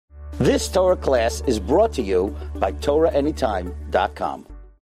This Torah class is brought to you by TorahAnytime.com.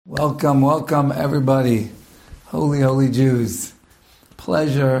 Welcome everybody. Holy Jews.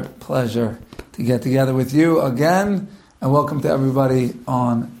 Pleasure to get together with you again, and welcome to everybody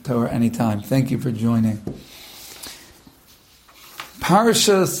on Torah Anytime. Thank you for joining.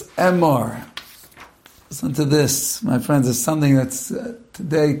 Parshas Emor. Listen to this, my friends. It's something that's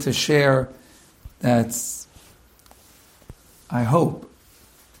today to share that's, I hope,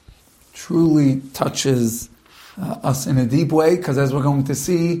 truly touches us in a deep way, because as we're going to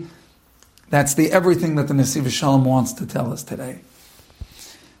see, that's the everything that the Nesiv Shalom wants to tell us today.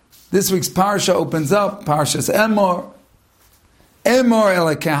 This week's parsha opens up, Parshas Emor. Emor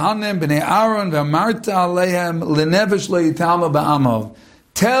el kehanim b'nei Aaron v'amarta aleihem l'nevesh lo yitalma ba'amov.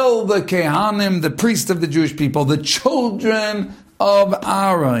 Tell the kehanim, the priests of the Jewish people, the children of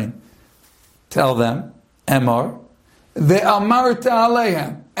Aaron, tell them, Emor, v'amarta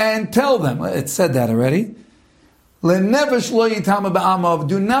aleihem, and tell them, it said that already, l'nevesh lo yitalma ba'amov,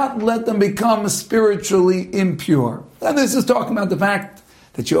 do not let them become spiritually impure. And this is talking about the fact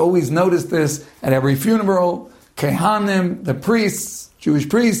that you always notice this at every funeral. Kehanim, the priests, Jewish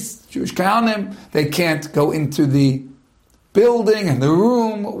Kehanim, they can't go into the building and the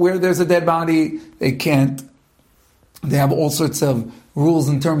room where there's a dead body. They have all sorts of rules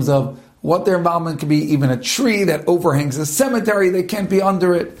in terms of what their involvement could be. Even a tree that overhangs a cemetery, they can't be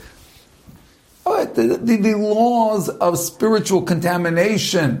under it. The laws of spiritual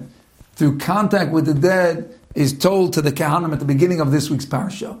contamination through contact with the dead is told to the Kehanim at the beginning of this week's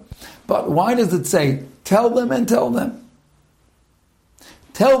parasha. But why does it say, tell them and tell them?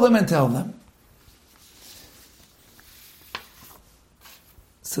 Tell them and tell them.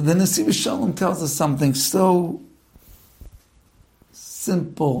 So the Nesiv Shalom tells us something so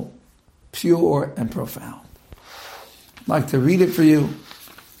simple, pure, and profound. I'd like to read it for you.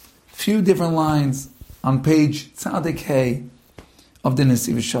 A few different lines on page Tzadik Hey of the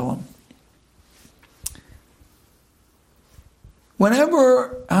Nesiv Shalom.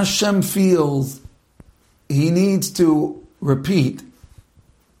 Whenever Hashem feels he needs to repeat,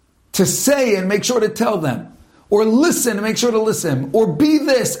 to say and make sure to tell them, or listen and make sure to listen, or be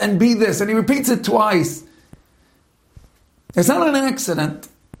this, and he repeats it twice, it's not an accident.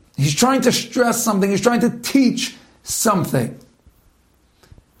 He's trying to stress something, he's trying to teach something.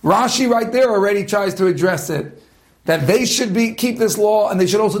 Rashi right there already tries to address it, that they should keep this law and they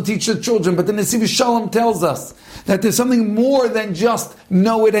should also teach the children. But the Nesiv Shalom tells us that there's something more than just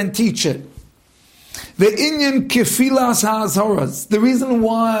know it and teach it. The inyan kefilas ha'azoras. The reason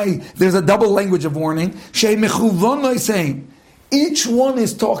why there's a double language of warning, shei mechuvon saying, each one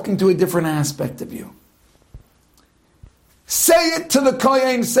is talking to a different aspect of you. Say it to the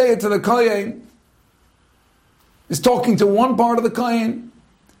kohen, is talking to one part of the kohen,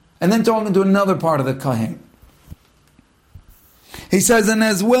 and then talking to another part of the kohen. He says, and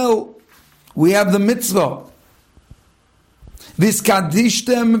as well, we have the mitzvah. This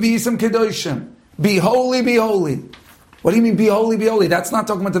kadishtem v'yisam kedoshim. Be holy, be holy. What do you mean, be holy, be holy? That's not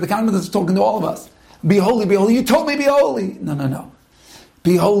talking about to the Kohen, that's talking to all of us. Be holy, be holy. You told me be holy. No.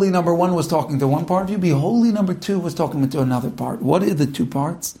 Be holy, number one, was talking to one part of you. Be holy, number two, was talking to another part. What are the two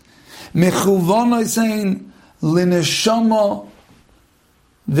parts? Mechuvon is saying, l'neshama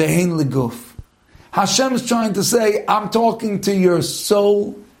v'hein l'guf. Hashem is trying to say, I'm talking to your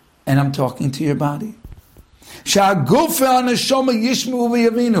soul and I'm talking to your body.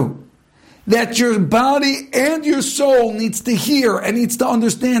 That your body and your soul needs to hear and needs to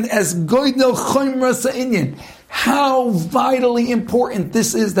understand as goydel choimra sa'inyan, how vitally important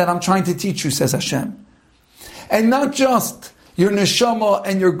this is that I'm trying to teach you, says Hashem. And not just your neshama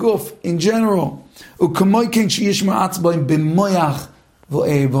and your guf in general.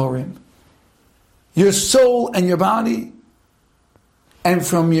 Your soul and your body, and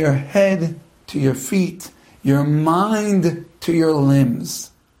from your head to your feet, your mind to your limbs,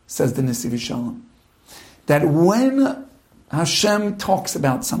 says the Nesiv Shalom. That when Hashem talks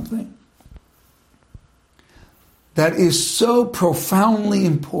about something that is so profoundly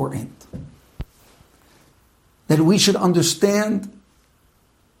important, that we should understand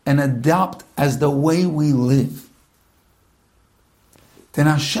and adopt as the way we live, then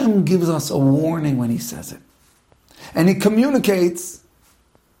Hashem gives us a warning when He says it. And He communicates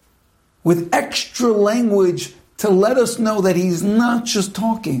with extra language to let us know that He's not just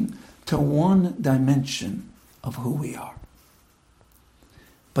talking to one dimension of who we are.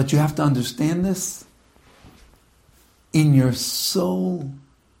 But you have to understand this in your soul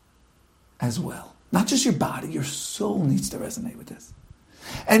as well. Not just your body, your soul needs to resonate with this.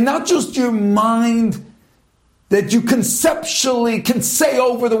 And not just your mind that you conceptually can say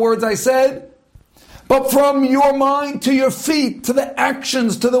over the words I said, but from your mind to your feet, to the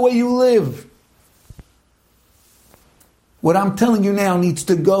actions, to the way you live. What I'm telling you now needs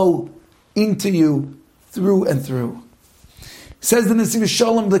to go into you through and through. Says the Nesiv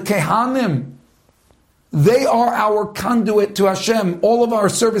Shalom, the Kehanim, they are our conduit to Hashem. All of our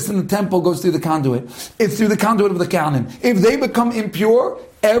service in the temple goes through the conduit. It's through the conduit of the Kehanim. If they become impure,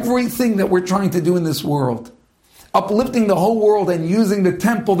 everything that we're trying to do in this world, uplifting the whole world and using the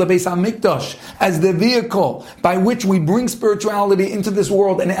temple, the Beis HaMikdash, as the vehicle by which we bring spirituality into this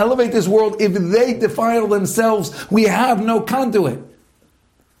world and elevate this world, if they defile themselves, we have no conduit.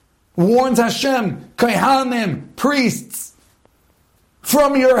 Warns Hashem, Kehanim, priests,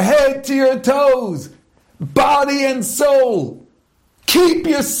 from your head to your toes, body and soul, keep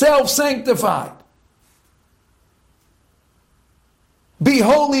yourself sanctified. Be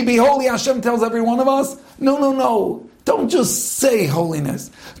holy, Hashem tells every one of us. No. Don't just say holiness.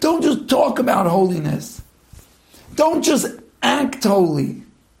 Don't just talk about holiness. Don't just act holy.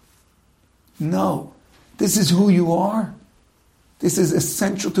 No. This is who you are. This is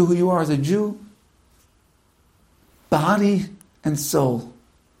essential to who you are as a Jew. Body and soul.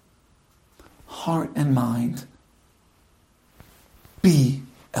 Heart and mind. Be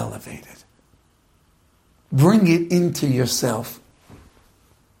elevated. Bring it into yourself.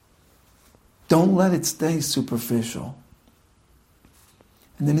 Don't let it stay superficial.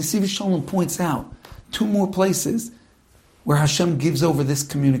 And then Nesiv Shalom points out 2 more places where Hashem gives over this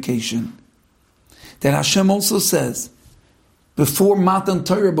communication. That Hashem also says, before Matan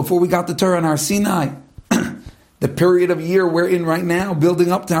Torah, before we got the Torah on Har Sinai, the period of year we're in right now, building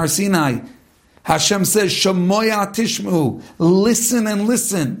up to Har Sinai, Hashem says, Shamoya Tishmu, listen and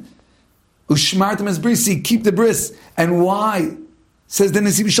listen. Ushmartem es brisi, keep the bris. And why? Says the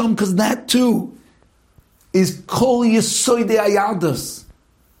Nesiv Shalom, because that too is Kol Yesoidei Ayadus.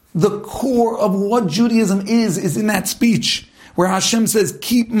 The core of what Judaism is in that speech, where Hashem says,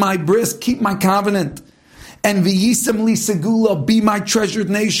 keep my bris, keep my covenant. And V'yisem li segula, be my treasured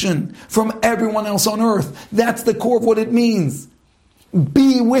nation from everyone else on earth. That's the core of what it means.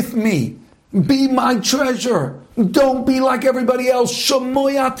 Be with me. Be my treasure. Don't be like everybody else.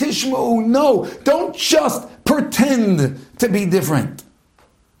 Shamoya tishmu. No, don't just pretend to be different.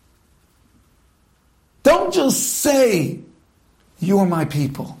 Don't just say, you're my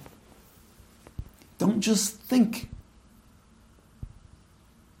people. Don't just think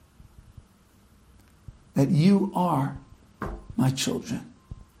that you are my children.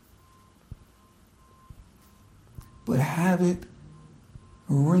 But have it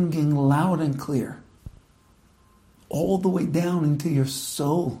ringing loud and clear, all the way down into your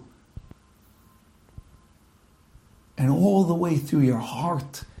soul, and all the way through your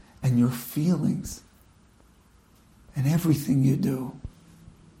heart and your feelings and everything you do.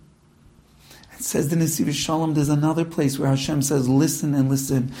 It says the Nesiv Shalom, there's another place where Hashem says, listen and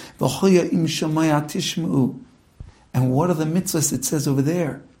listen. V'choya im shamaya tishmu. And what are the mitzvahs it says over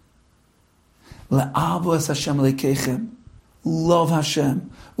there? Le'avu es Hashem lekeichem. Love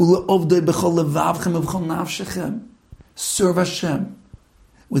Hashem. Ule'ovdei b'chol levavchem v'chol nafshechem. Serve Hashem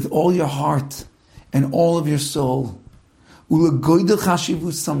with all your heart and all of your soul. Ule'goydel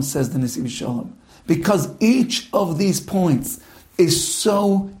chashivusam, says the Nesiv Shalom. Because each of these points is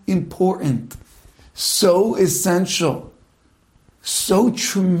so important, so essential, so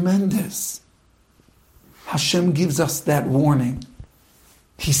tremendous. Hashem gives us that warning.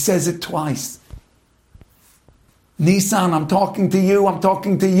 He says it twice. Nisan, I'm talking to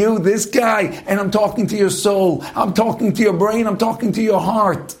you, this guy, and I'm talking to your soul. I'm talking to your brain, I'm talking to your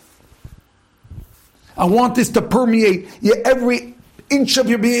heart. I want this to permeate every inch of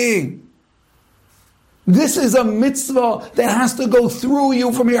your being. This is a mitzvah that has to go through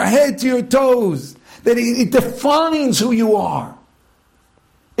you from your head to your toes. That it defines who you are.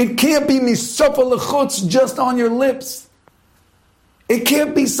 It can't be misofa lechutz just on your lips. It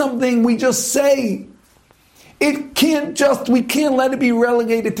can't be something we just say. We can't let it be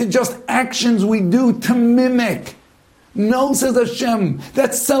relegated to just actions we do to mimic. No, says Hashem,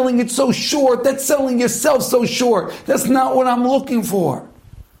 that's selling it so short. That's selling yourself so short. That's not what I'm looking for.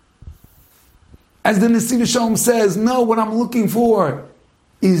 As the Nesiv Shalom says, no, what I'm looking for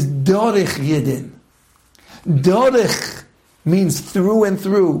is Dorich Yidin. Dorich means through and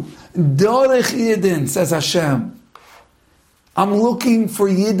through. Dorich Yidin, says Hashem. I'm looking for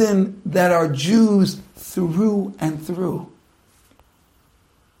Yidin that are Jews through and through.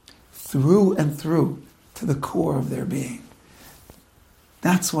 Through and through to the core of their being.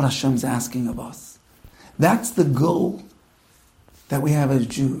 That's what Hashem's asking of us. That's the goal that we have as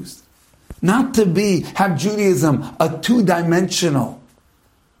Jews. Not to have Judaism a two-dimensional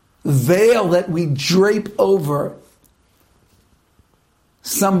veil that we drape over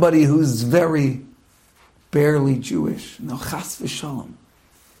somebody who's very barely Jewish. No, chas v'shalom.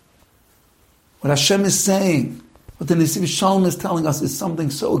 What Hashem is saying, what the Nesiv Shalom is telling us is something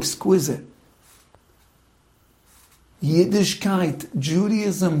so exquisite. Yiddishkeit,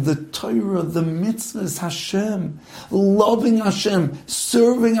 Judaism, the Torah, the mitzvahs, Hashem, loving Hashem,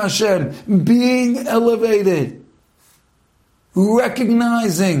 serving Hashem, being elevated,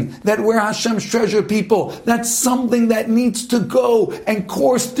 recognizing that we're Hashem's treasure people. That's something that needs to go and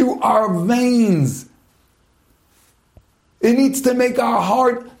course through our veins. It needs to make our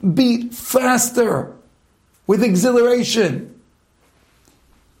heart beat faster with exhilaration.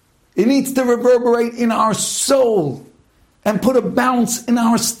 It needs to reverberate in our soul and put a bounce in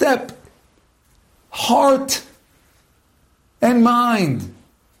our step, heart and mind.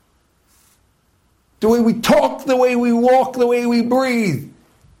 The way we talk, the way we walk, the way we breathe.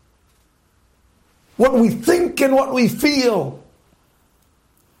 What we think and what we feel.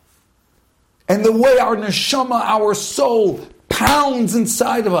 And the way our neshama, our soul, pounds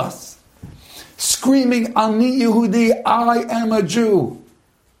inside of us. Screaming, Ani Yehudi, I am a Jew.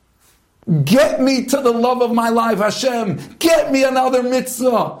 Get me to the love of my life, Hashem. Get me another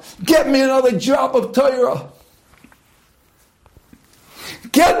mitzvah. Get me another drop of Torah.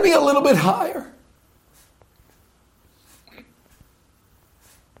 Get me a little bit higher.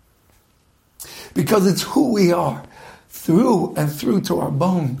 Because it's who we are, through and through to our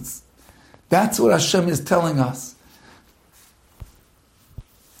bones. That's what Hashem is telling us.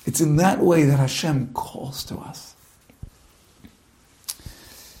 It's in that way that Hashem calls to us.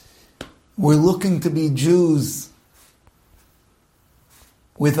 We're looking to be Jews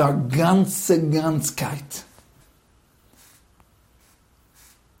with our ganze Ganzkeit,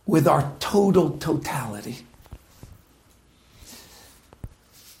 with our total totality.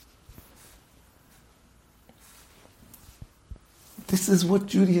 This is what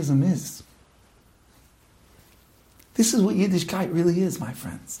Judaism is. This is what Yiddishkeit really is, my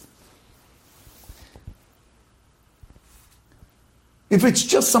friends. If it's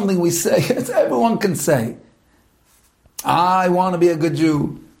just something we say, everyone can say, I want to be a good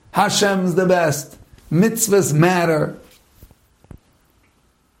Jew. Hashem's the best. Mitzvahs matter.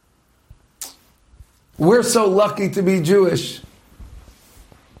 We're so lucky to be Jewish.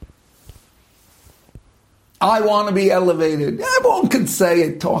 I want to be elevated. Everyone can say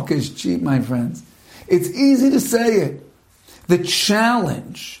it. Talk is cheap, my friends. It's easy to say it. The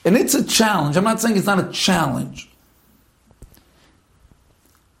challenge, and it's a challenge. I'm not saying it's not a challenge.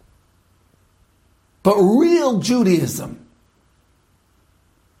 But real Judaism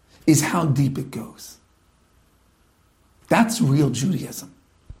is how deep it goes. That's real Judaism.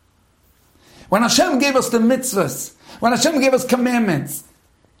 When Hashem gave us the mitzvahs, when Hashem gave us commandments,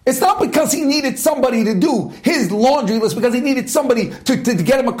 it's not because He needed somebody to do His laundry list, because He needed somebody to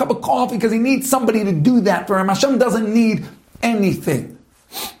get Him a cup of coffee, because He needs somebody to do that for Him. Hashem doesn't need anything.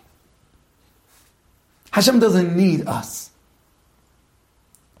 Hashem doesn't need us.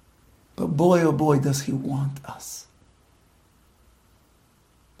 But boy, oh boy, does He want us.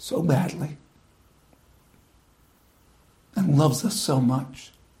 So badly. And loves us so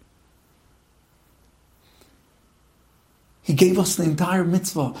much. He gave us the entire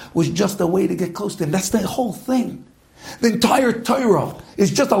mitzvah, was just a way to get close to Him. That's the whole thing. The entire Torah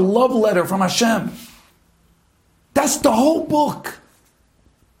is just a love letter from Hashem. That's the whole book.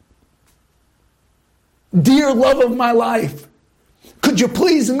 Dear love of my life, could you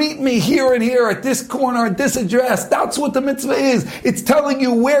please meet me here and here at this corner, at this address? That's what the mitzvah is. It's telling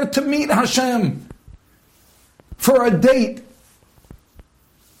you where to meet Hashem for a date.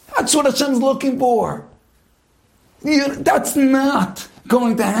 That's what Hashem's looking for. That's not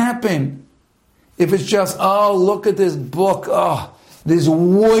going to happen if it's just, oh, look at this book. Oh, this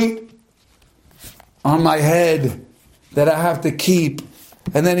weight on my head that I have to keep.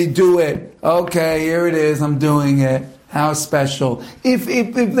 And then you do it. Okay, here it is. I'm doing it. How special. If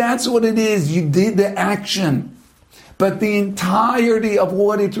that's what it is, you did the action. But the entirety of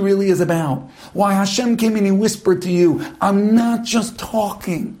what it really is about, why Hashem came in and whispered to you, I'm not just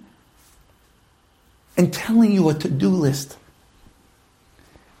talking and telling you a to-do list.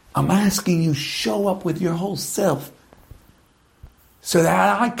 I'm asking you, show up with your whole self so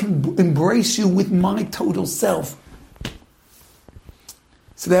that I can embrace you with my total self.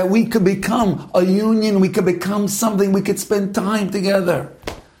 So that we could become a union, we could become something, we could spend time together.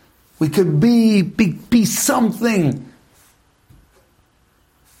 We could be something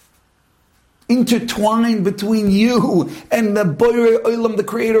intertwined between you and the Borei Olam, the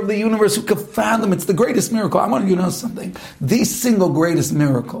creator of the universe, who could fathom. It's the greatest miracle. I want you to know something. The single greatest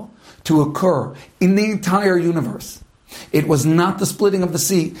miracle to occur in the entire universe. It was not the splitting of the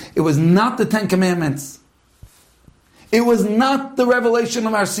sea. It was not the Ten Commandments. It was not the revelation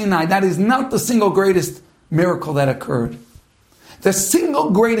of Har Sinai. That is not the single greatest miracle that occurred. The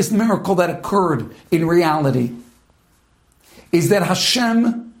single greatest miracle that occurred in reality is that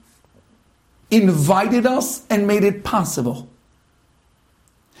Hashem invited us and made it possible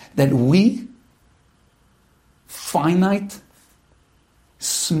that we, finite,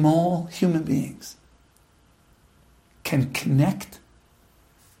 small human beings, can connect,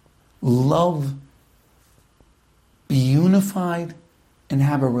 love, be unified, and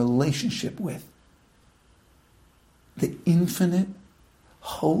have a relationship with the infinite,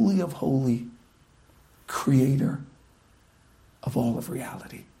 holy of holy, creator of all of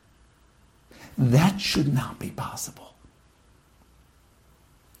reality. That should not be possible.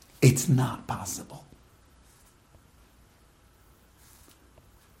 It's not possible.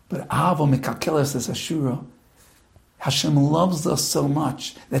 But Ava Mekakeles as Ashura, Hashem loves us so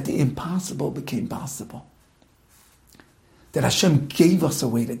much that the impossible became possible. That Hashem gave us a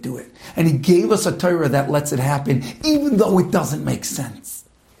way to do it. And He gave us a Torah that lets it happen, even though it doesn't make sense.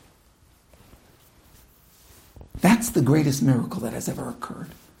 That's the greatest miracle that has ever occurred.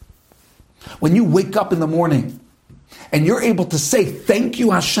 When you wake up in the morning and you're able to say, thank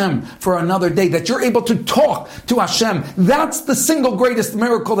you Hashem for another day, that you're able to talk to Hashem, that's the single greatest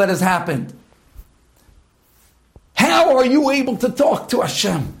miracle that has happened. How are you able to talk to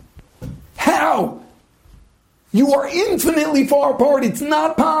Hashem? How? You are infinitely far apart. It's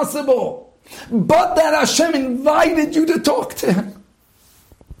not possible. But that Hashem invited you to talk to Him.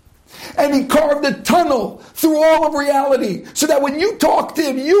 And He carved a tunnel through all of reality so that when you talk to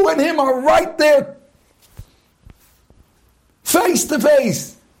Him, you and Him are right there, face to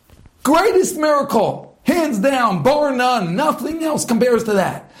face. Greatest miracle, hands down, bar none. Nothing else compares to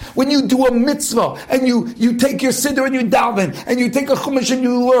that. When you do a mitzvah and you take your siddur and you daven and you take a chumash and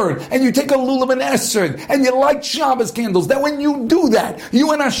you learn and you take a lulav and esrog and you light Shabbos candles, that when you do that,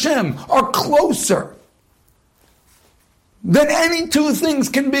 you and Hashem are closer than any two things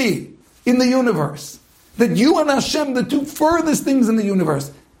can be in the universe. That you and Hashem, the two furthest things in the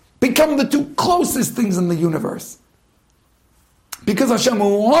universe, become the two closest things in the universe. Because Hashem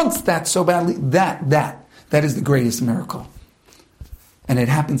wants that so badly, that is the greatest miracle. And it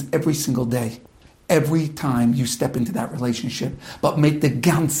happens every single day. Every time you step into that relationship. But make the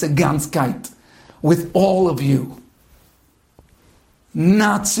ganzkeit with all of you.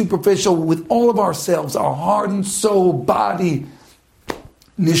 Not superficial, with all of ourselves, our heart and soul, body,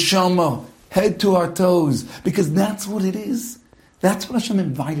 neshama, head to our toes. Because that's what it is. That's what Hashem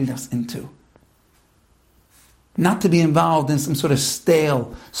invited us into. Not to be involved in some sort of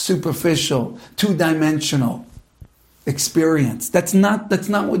stale, superficial, two-dimensional experience. That's not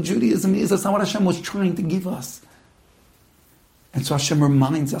what Judaism is. That's not what Hashem was trying to give us. And so Hashem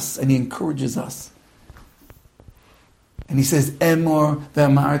reminds us and He encourages us. And He says, Emor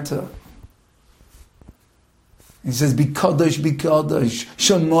ve'amarta. He says, Bikadosh,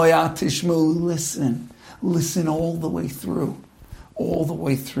 Shomoya tishmu. Listen all the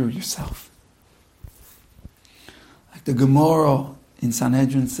way through yourself. Like the Gemara in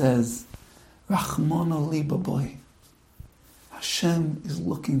Sanhedrin says, Rachmana liba boy. Hashem is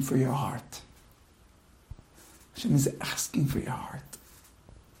looking for your heart. Hashem is asking for your heart.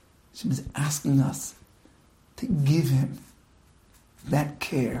 Hashem is asking us to give Him that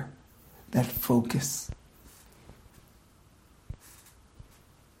care, that focus,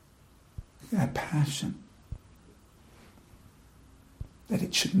 that passion, that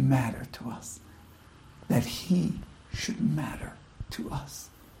it should matter to us, that He should matter to us,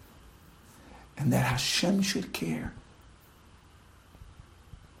 and that Hashem should care.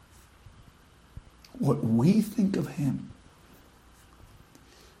 What we think of Him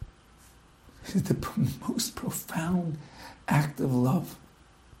is the most profound act of love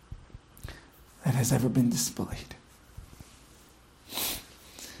that has ever been displayed.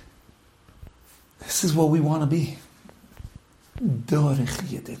 This is what we want to be. Dorech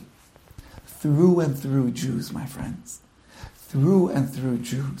Yidin. Through and through Jews, my friends. Through and through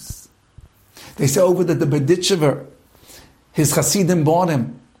Jews. They say over that the Berditchever, his Hasidim bought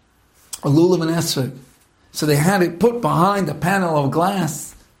him a lulav and esrog. So they had it put behind a panel of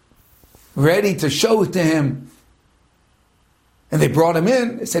glass, ready to show it to him. And they brought him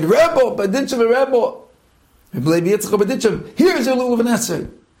in. They said, Rebbe, Berditchever, Rebbe, here's your lulav and esrog.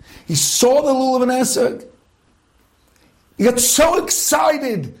 He saw the lulav and esrog. He got so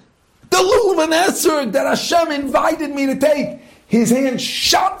excited The lulav and esrog that Hashem invited me to take. His hand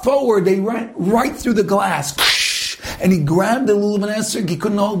shot forward. They ran right through the glass. And he grabbed the lulav and esrog. He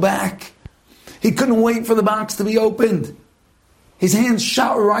couldn't hold back. He couldn't wait for the box to be opened. His hand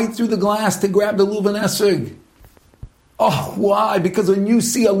shot right through the glass to grab the lulav and esrog. Oh, why? Because when you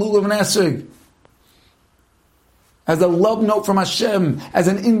see a lulav and esrog as a love note from Hashem, as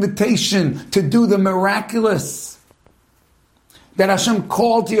an invitation to do the miraculous, that Hashem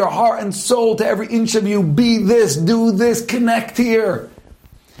called to your heart and soul, to every inch of you, be this, do this, connect here.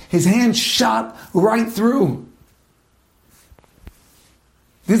 His hand shot right through.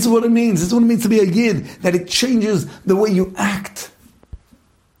 This is what it means. This is what it means to be a Yid, that it changes the way you act.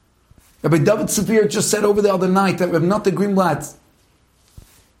 Rabbi David Safir just said over the other night that Rabbi Nata Greenblatt,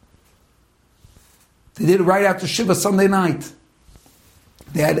 they did it right after Shiva Sunday night.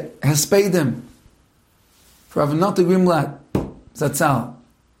 They had Hespedim for Rabbi Nata Greenblatt, Zatzal.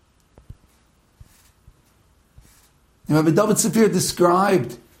 And Rabbi David Safir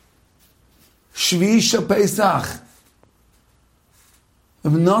described Shvi Pesach,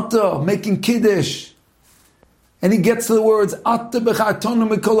 Rabbi Nata making Kiddush, and he gets to the words Atta b'chatonu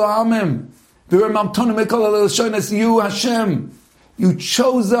mikol ha'amim v'remamtonu mikol ha'lashonos. You, Hashem, you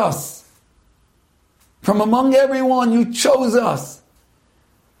chose us from among everyone. You chose us,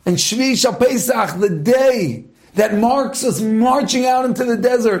 and Shvi Pesach, the day that marks us marching out into the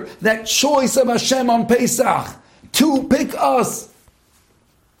desert, that choice of Hashem on Pesach to pick us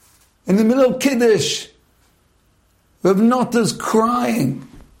in the middle of Kiddush. Rav Nata's crying.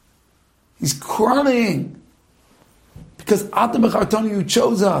 He's crying because Atta b'chatonu, you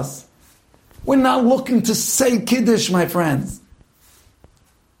chose us. We're not looking to say Kiddush, my friends.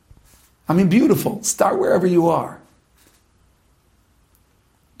 I mean, beautiful. Start wherever you are.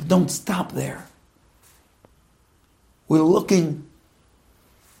 But don't stop there. We're looking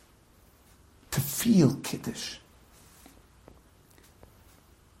to feel Kiddush.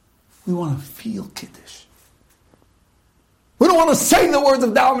 We want to feel Kiddush. We don't want to say the words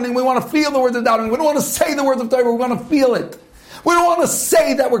of davening. We want to feel the words of davening. We don't want to say the words of Torah. We want to feel it. We don't want to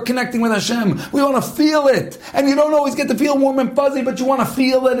say that we're connecting with Hashem. We want to feel it. And you don't always get to feel warm and fuzzy, but you want to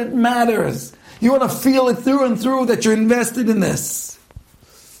feel that it matters. You want to feel it through and through, that you're invested in this.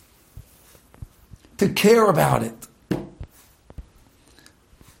 To care about it.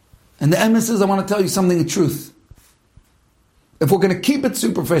 And the emes is, I want to tell you something, the truth. If we're going to keep it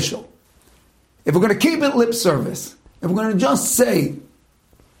superficial, if we're going to keep it lip service, if we're going to just say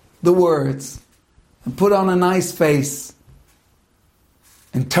the words and put on a nice face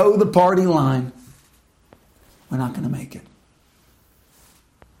and toe the party line, we're not going to make it.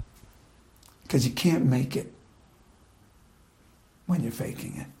 Because you can't make it when you're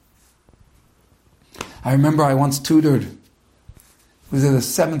faking it. I remember I once tutored, he was a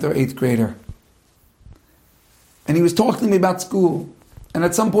 7th or 8th grader, and he was talking to me about school. And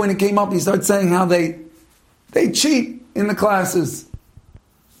at some point it came up, he started saying how they cheat in the classes.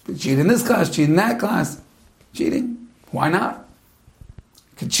 They cheat in this class, cheat in that class. Cheating? Why not?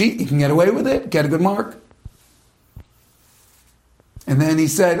 You can cheat, you can get away with it, get a good mark. And then he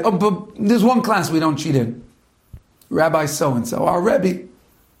said, oh, but there's one class we don't cheat in. Rabbi so-and-so, our Rebbe.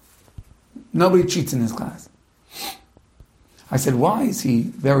 Nobody cheats in his class. I said, why? Is he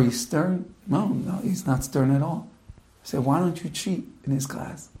very stern? No, he's not stern at all. I said, why don't you cheat in his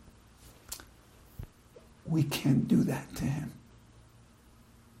class? We can't do that to him.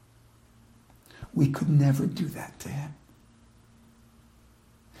 We could never do that to him.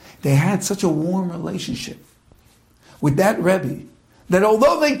 They had such a warm relationship with that Rebbe that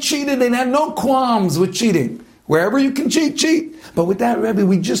although they cheated, they had no qualms with cheating. Wherever you can cheat, cheat. But with that Rebbe,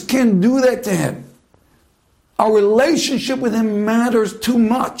 we just can't do that to him. Our relationship with him matters too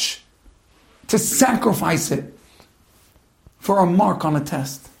much to sacrifice it for a mark on a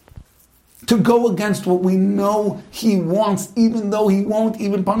test. To go against what we know he wants, even though he won't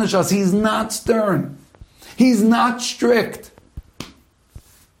even punish us. He's not stern. He's not strict.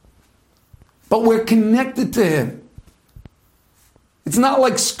 But we're connected to him. It's not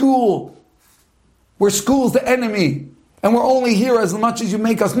like school, where school's the enemy, and we're only here as much as you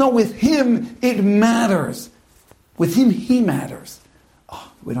make us. No, with him, it matters. With him, he matters.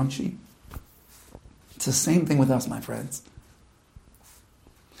 Oh, we don't cheat. It's the same thing with us, my friends.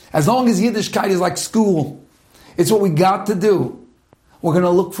 As long as Yiddishkeit is like school, it's what we got to do, we're going to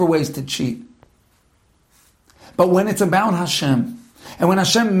look for ways to cheat. But when it's about Hashem, and when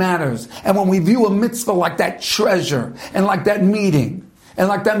Hashem matters, and when we view a mitzvah like that treasure, and like that meeting, And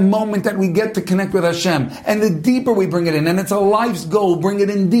like that moment that we get to connect with Hashem. And the deeper we bring it in, and it's a life's goal, bring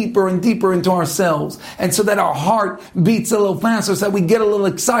it in deeper and deeper into ourselves. And so that our heart beats a little faster, so that we get a little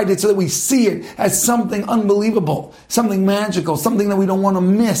excited, so that we see it as something unbelievable, something magical, something that we don't want to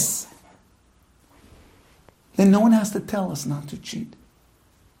miss. Then no one has to tell us not to cheat.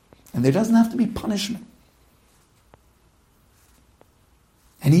 And there doesn't have to be punishment.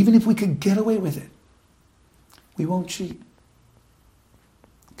 And even if we could get away with it, we won't cheat.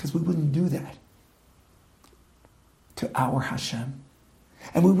 Because we wouldn't do that to our Hashem.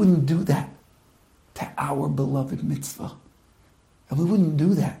 And we wouldn't do that to our beloved mitzvah. And we wouldn't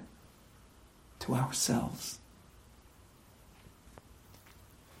do that to ourselves.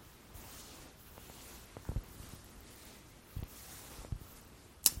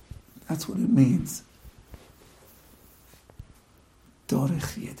 That's what it means.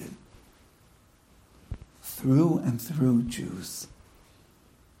 Dorech Yidden. Through and through Jews.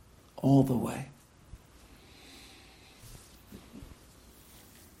 All the way.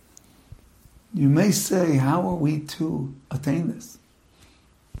 You may say, how are we to attain this?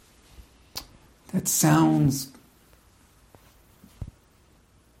 That sounds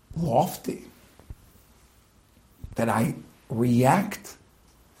lofty. That I react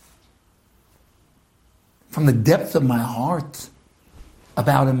from the depth of my heart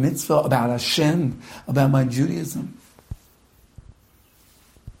about a mitzvah, about Hashem, about my Judaism.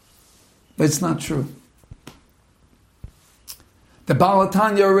 But it's not true. The Baal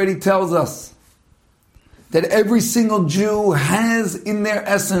HaTanya already tells us that every single Jew has in their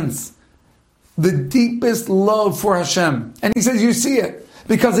essence the deepest love for Hashem. And he says you see it.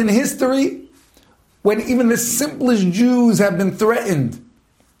 Because in history, when even the simplest Jews have been threatened,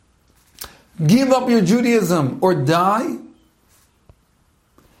 give up your Judaism or die,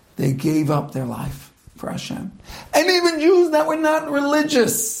 they gave up their life for Hashem. And even Jews that were not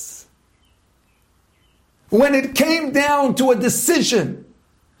religious, when it came down to a decision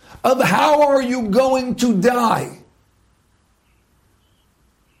of how are you going to die,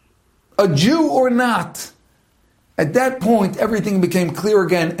 a Jew or not, at that point everything became clear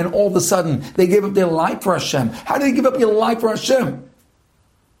again, and all of a sudden they gave up their life for Hashem. How do they give up your life for Hashem?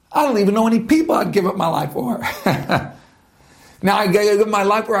 I don't even know any people I'd give up my life for. Now I give up my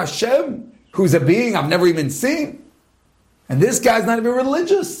life for Hashem, who's a being I've never even seen. And this guy's not even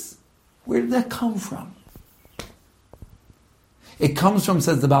religious. Where did that come from? It comes from,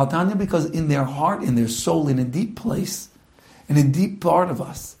 says the Baal HaTanya, because in their heart, in their soul, in a deep place, in a deep part of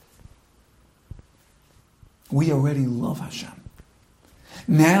us, we already love Hashem.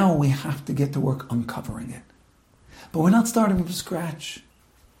 Now we have to get to work uncovering it. But we're not starting from scratch.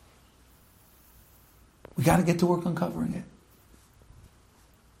 We got to get to work uncovering it.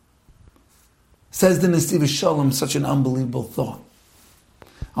 Says the Nesiv Shalom, such an unbelievable thought.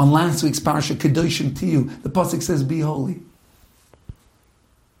 On last week's parasha, Kedoshim Tiyu, the pasuk says, "Be holy."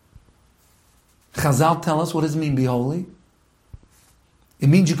 Chazal tell us, what does it mean, be holy? It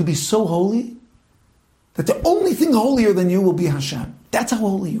means you could be so holy that the only thing holier than you will be Hashem. That's how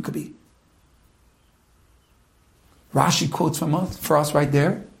holy you could be. Rashi quotes for us right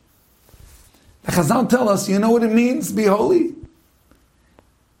there. The Chazal tell us, you know what it means, be holy?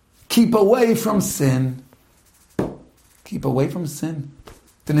 Keep away from sin. Keep away from sin.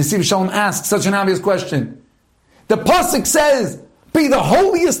 The Nesiv Shalom asks such an obvious question. The pasuk says, be the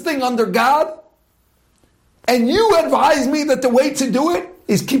holiest thing under God, and you advise me that the way to do it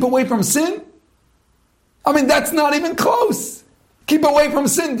is keep away from sin? I mean, that's not even close. Keep away from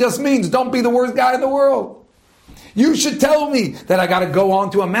sin just means don't be the worst guy in the world. You should tell me that I got to go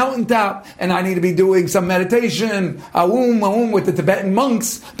onto a mountaintop and I need to be doing some meditation, aum with the Tibetan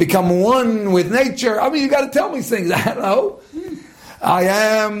monks, become one with nature. I mean, you got to tell me things. I don't know. I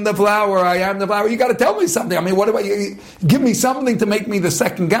am the flower. I am the flower. You got to tell me something. I mean, what about you? Give me something to make me the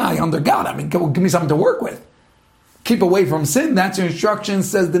second guy under God. I mean, give me something to work with. Keep away from sin. That's your instruction,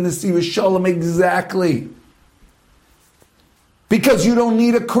 says the Nesiv Shalom, exactly. Because you don't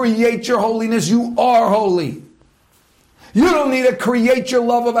need to create your holiness. You are holy. You don't need to create your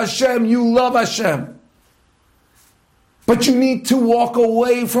love of Hashem. You love Hashem. But you need to walk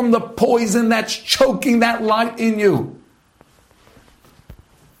away from the poison that's choking that light in you.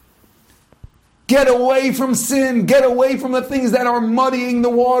 Get away from sin. Get away from the things that are muddying the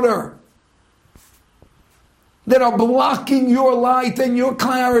water, that are blocking your light and your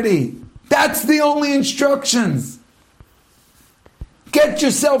clarity. That's the only instructions. Get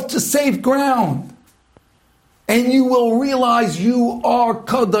yourself to safe ground, and you will realize you are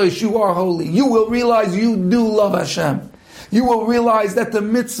Kadosh, you are holy. You will realize you do love Hashem. You will realize that the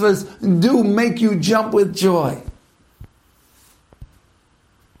mitzvahs do make you jump with joy.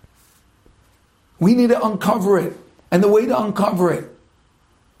 We need to uncover it. And the way to uncover it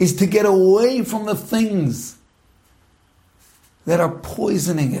is to get away from the things that are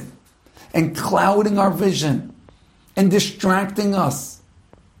poisoning it and clouding our vision and distracting us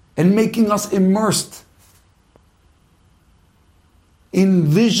and making us immersed in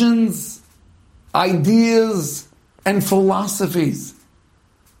visions, ideas, and philosophies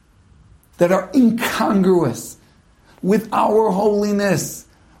that are incongruous with our holiness,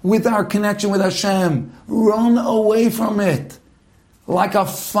 with our connection with Hashem. Run away from it like a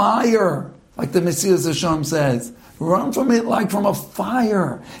fire, like the Messias Hashem says. Run from it like from a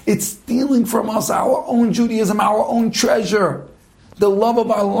fire. It's stealing from us our own Judaism, our own treasure, the love of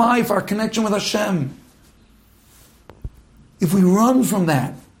our life, our connection with Hashem. If we run from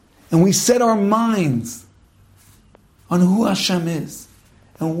that and we set our minds on who Hashem is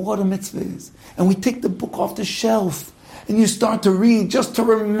and what a mitzvah is, and we take the book off the shelf and you start to read just to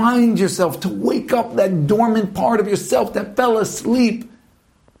remind yourself, to wake up that dormant part of yourself that fell asleep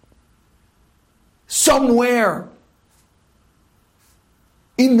somewhere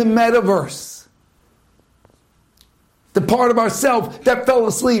in the metaverse. The part of ourself that fell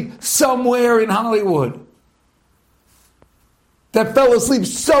asleep somewhere in Hollywood. That fell asleep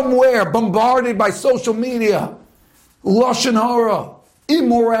somewhere, bombarded by social media, lashon hara,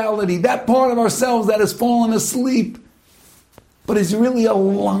 immorality. That part of ourselves that has fallen asleep, but is really a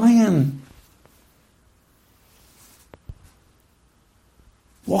lion.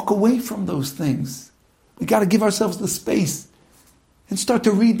 Walk away from those things. We got to give ourselves the space and start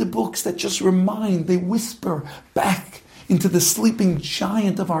to read the books that just remind, they whisper back into the sleeping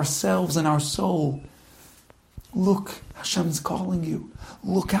giant of ourselves and our soul. Look, Hashem's calling you.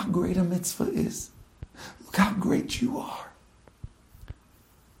 Look how great a mitzvah is. Look how great you are.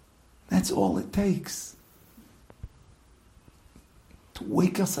 That's all it takes to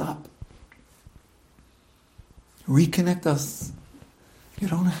wake us up, reconnect us. You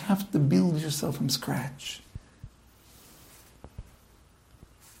don't have to build yourself from scratch.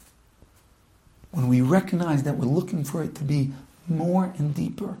 When we recognize that we're looking for it to be more and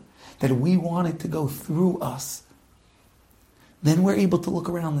deeper, that we want it to go through us, then we're able to look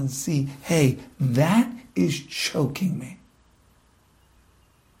around and see, hey, that is choking me.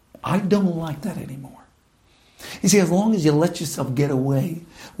 I don't like that anymore. You see, as long as you let yourself get away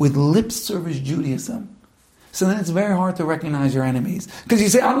with lip service Judaism, so then it's very hard to recognize your enemies. Because you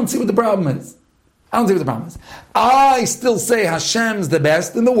say, I don't see what the problem is. I still say Hashem's the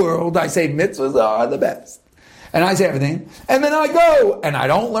best in the world. I say mitzvahs are the best. And I say everything. And then I go and I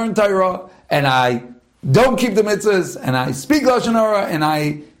don't learn Torah and I don't keep the mitzvahs and I speak lashon hara and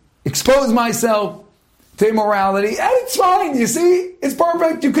I expose myself to immorality. And it's fine, you see? It's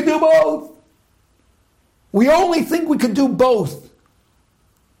perfect. You could do both. We only think we could do both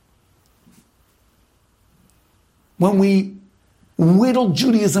when we whittle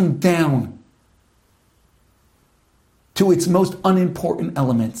Judaism down to its most unimportant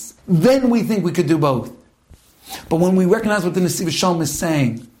elements. Then we think we could do both. But when we recognize what the Nesiv Shalom is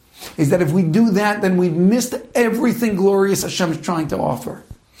saying, is that if we do that, then we've missed everything glorious Hashem is trying to offer.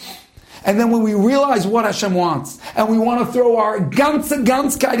 And then when we realize what Hashem wants, and we want to throw our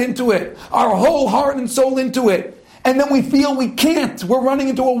ganzkeit into it, our whole heart and soul into it, and then we feel we can't, we're running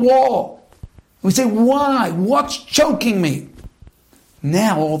into a wall. We say, why? What's choking me?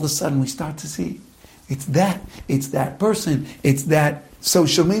 Now all of a sudden we start to see, it's that person, it's that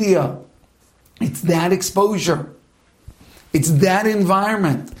social media, it's that exposure, it's that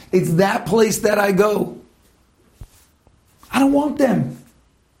environment, it's that place that I go. I don't want them.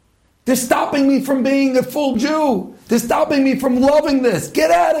 They're stopping me from being a full Jew. They're stopping me from loving this.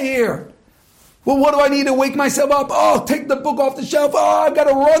 Get out of here. Well, what do I need to wake myself up? Oh, take the book off the shelf. Oh, I've got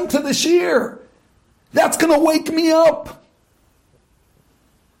to run to the shiur. That's going to wake me up.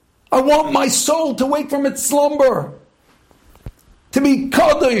 I want my soul to wake from its slumber, to be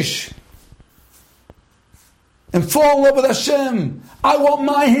Kaddish, and fall in love with Hashem. I want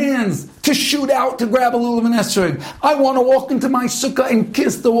my hands to shoot out to grab a lulav and esrog. I want to walk into my sukkah and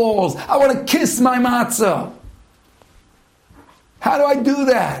kiss the walls. I want to kiss my matzah. How do I do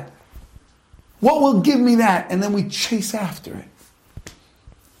that? What will give me that? And then we chase after it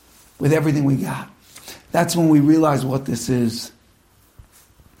with everything we got. That's when we realize what this is.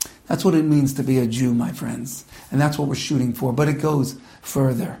 That's what it means to be a Jew, my friends. And that's what we're shooting for. But it goes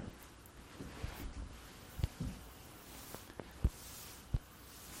further.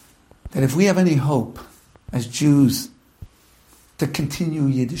 That if we have any hope as Jews to continue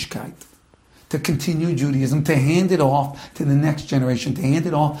Yiddishkeit, to continue Judaism, to hand it off to the next generation, to hand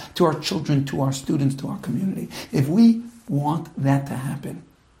it off to our children, to our students, to our community, if we want that to happen,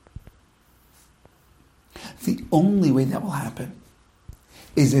 The only way that will happen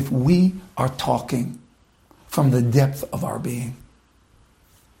is if we are talking from the depth of our being.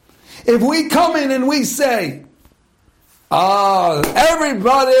 If we come in and we say,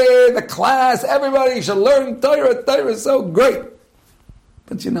 everybody, the class, everybody should learn Torah. Torah is so great.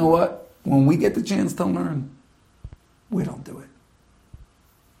 But you know what? When we get the chance to learn, we don't do it.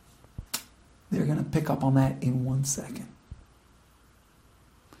 They're going to pick up on that in 1 second.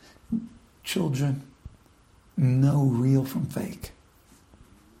 Children know real from fake.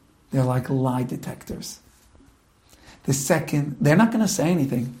 They're like lie detectors. The second, they're not going to say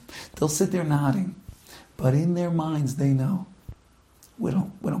anything. They'll sit there nodding. But in their minds, they know, we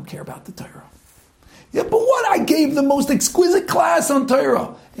don't care about the Torah. Yeah, but what? I gave the most exquisite class on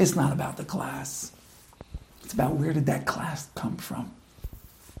Torah. It's not about the class. It's about where did that class come from.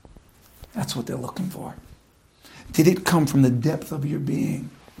 That's what they're looking for. Did it come from the depth of your being?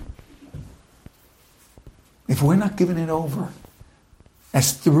 If we're not giving it over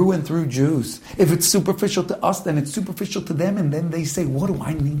as through and through Jews, if it's superficial to us, then it's superficial to them, and then they say, what do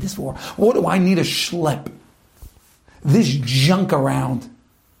I need this for? What do I need to schlep this junk around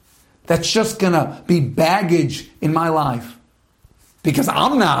that's just going to be baggage in my life? Because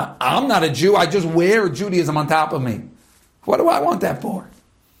I'm not a Jew. I just wear Judaism on top of me. What do I want that for?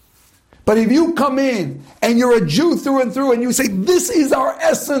 But if you come in and you're a Jew through and through and you say, this is our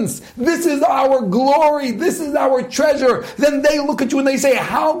essence, this is our glory, this is our treasure, then they look at you and they say,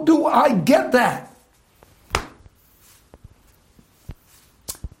 how do I get that?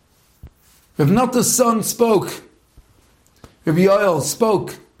 Rav Nota's son spoke. Rav Yoel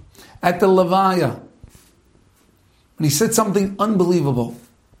spoke at the Levaya. And he said something unbelievable.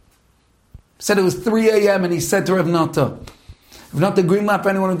 He said it was 3 a.m. and he said to Rav Nota, Rav Nota Greenblatt, for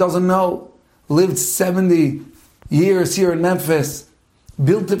anyone who doesn't know, lived 70 years here in Memphis,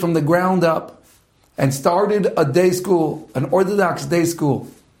 built it from the ground up, and started a day school, an Orthodox day school.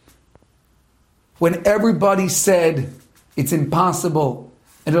 When everybody said it's impossible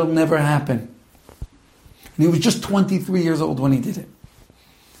and it'll never happen. And he was just 23 years old when he did it.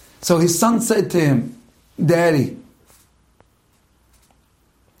 So his son said to him, Daddy,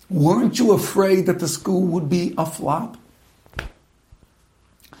 weren't you afraid that the school would be a flop?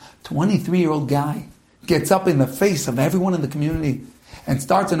 23-year-old guy gets up in the face of everyone in the community and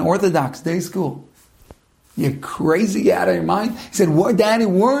starts an Orthodox day school. You're crazy out of your mind? He said, what, Daddy,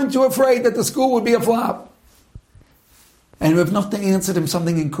 weren't you afraid that the school would be a flop? And Rav Nota answered him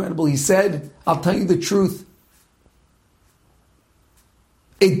something incredible. He said, I'll tell you the truth.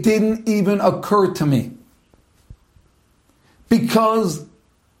 It didn't even occur to me. Because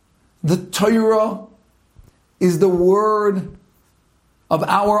the Torah is the word of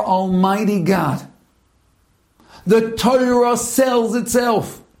our Almighty God. The Torah sells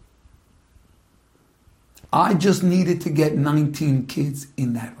itself. I just needed to get 19 kids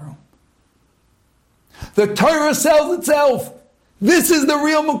in that room. The Torah sells itself. This is the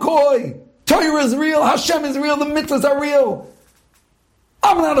real McCoy. Torah is real. Hashem is real. The mitzvahs are real.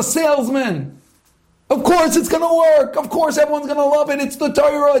 I'm not a salesman. Of course it's going to work. Of course everyone's going to love it. It's the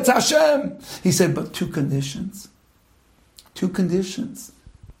Torah. It's Hashem. He said, but 2 conditions. 2 conditions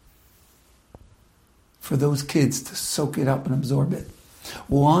for those kids to soak it up and absorb it.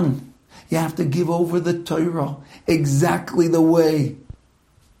 1, you have to give over the Torah exactly the way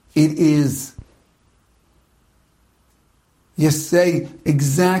it is. You say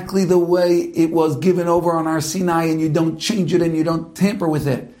exactly the way it was given over on our Sinai, and you don't change it and you don't tamper with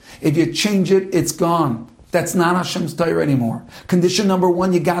it. If you change it, it's gone. That's not Hashem's Torah anymore. Condition number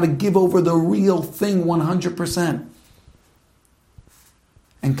 1, you got to give over the real thing 100%.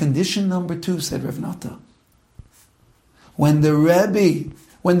 And condition number 2, said Rav Nota, when the Rebbe,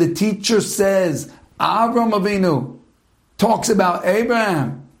 when the teacher says, Avram Avinu talks about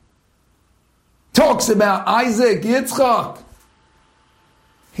Abraham, talks about Isaac, Yitzchak,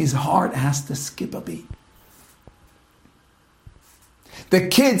 his heart has to skip a beat. The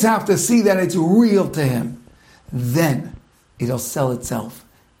kids have to see that it's real to him. Then it'll sell itself.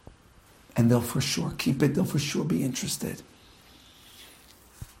 And they'll for sure keep it. They'll for sure be interested.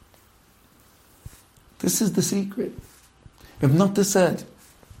 This is the secret. Rav Nota said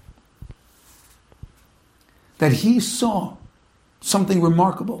that he saw something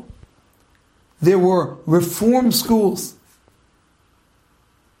remarkable. There were reform schools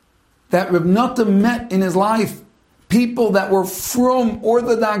that Rav Nota met in his life, people that were from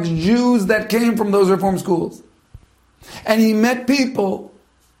Orthodox Jews that came from those reform schools. And he met people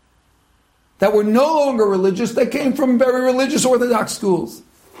that were no longer religious, that came from very religious Orthodox schools.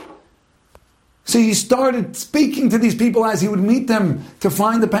 So he started speaking to these people as he would meet them to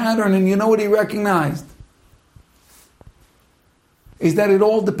find the pattern, and you know what he recognized? is that it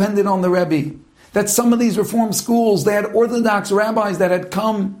all depended on the Rebbe. That some of these Reform schools, they had Orthodox rabbis that had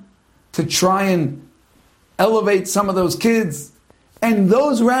come to try and elevate some of those kids. And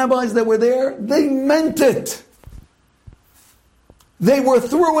those rabbis that were there, they meant it. They were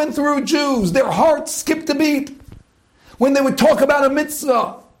through and through Jews. Their hearts skipped a beat. When they would talk about a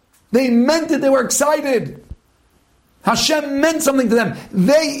mitzvah, they meant it. They were excited. Hashem meant something to them.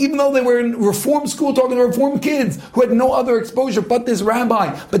 They, even though they were in Reform school talking to Reform kids who had no other exposure but this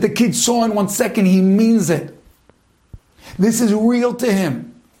rabbi, but the kids saw in 1 second he means it. This is real to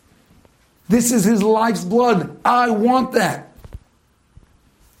him. This is his life's blood. I want that.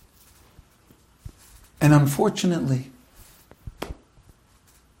 And unfortunately,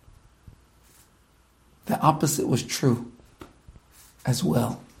 the opposite was true as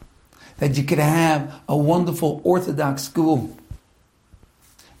well. That you could have a wonderful Orthodox school,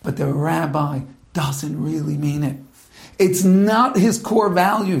 but the rabbi doesn't really mean it. It's not his core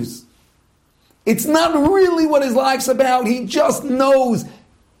values. It's not really what his life's about. He just knows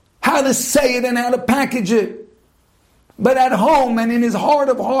how to say it and how to package it. But at home and in his heart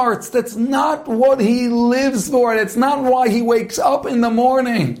of hearts, that's not what he lives for. That's not why he wakes up in the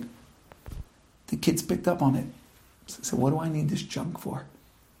morning. The kids picked up on it. So what do I need this junk for?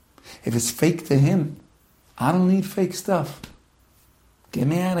 If it's fake to him, I don't need fake stuff. Get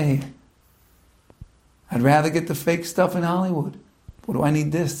me out of here. I'd rather get the fake stuff in Hollywood. What do I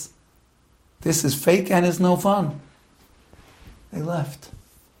need this? This is fake and it's no fun. They left.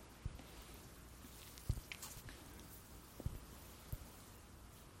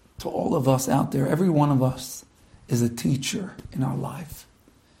 To all of us out there, every one of us is a teacher in our life.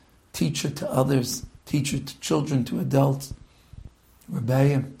 Teacher to others, teacher to children, to adults,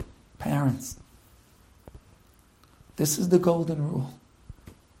 rebellion, parents. This is the golden rule.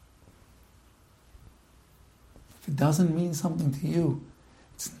 If it doesn't mean something to you,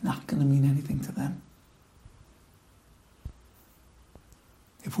 it's not going to mean anything to them.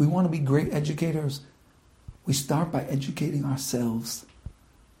 If we want to be great educators, we start by educating ourselves,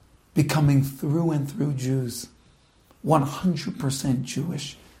 becoming through and through Jews, 100%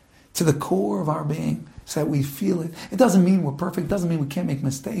 Jewish, to the core of our being, so that we feel it. It doesn't mean we're perfect. It doesn't mean we can't make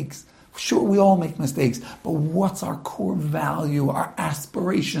mistakes. Sure, we all make mistakes, but what's our core value, our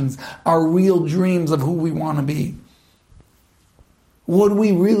aspirations, our real dreams of who we want to be? What do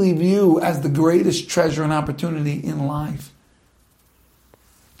we really view as the greatest treasure and opportunity in life?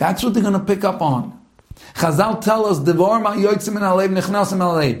 That's what they're going to pick up on. Chazal tell us,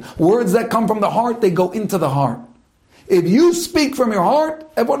 words that come from the heart, they go into the heart. If you speak from your heart,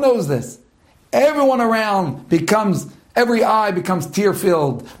 everyone knows this. Everyone around every eye becomes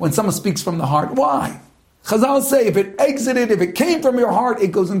tear-filled when someone speaks from the heart. Why? Chazal say, if it came from your heart,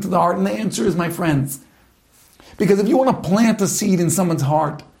 it goes into the heart. And the answer is, my friends, because if you want to plant a seed in someone's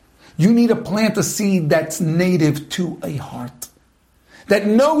heart, you need to plant a seed that's native to a heart, that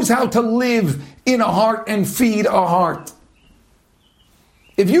knows how to live in a heart and feed a heart.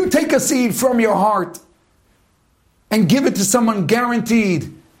 If you take a seed from your heart and give it to someone,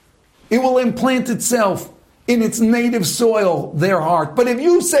 guaranteed, it will implant itself in its native soil, their heart. But if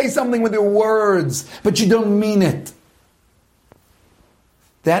you say something with your words, but you don't mean it,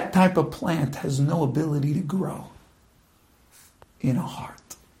 that type of plant has no ability to grow in a heart.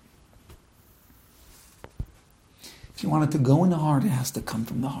 If you want it to go in the heart, it has to come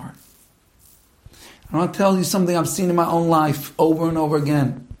from the heart. I want to tell you something I've seen in my own life over and over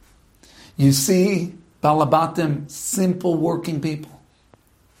again. You see, Balabatim, simple working people.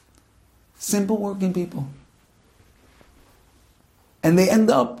 Simple working people. And they end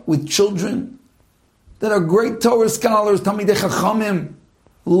up with children that are great Torah scholars, Talmidei Chachamim,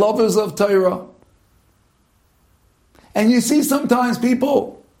 lovers of Torah. And you see sometimes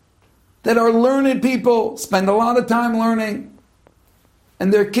people that are learned people, spend a lot of time learning,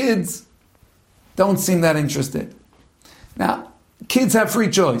 and their kids don't seem that interested. Now, kids have free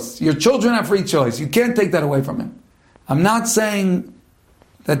choice. Your children have free choice. You can't take that away from them. I'm not saying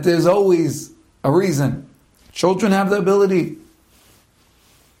that there's always a reason. Children have the ability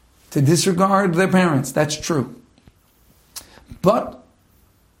to disregard their parents. That's true. But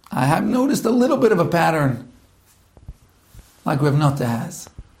I have noticed a little bit of a pattern, like Rav Nata has.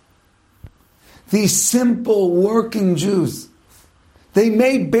 These simple working Jews, they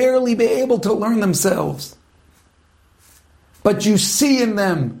may barely be able to learn themselves, but you see in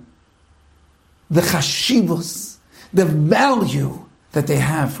them the chashivos, the value that they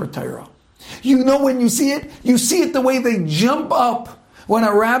have for Torah. You know when you see it the way they jump up when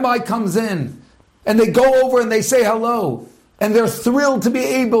a rabbi comes in and they go over and they say hello and they're thrilled to be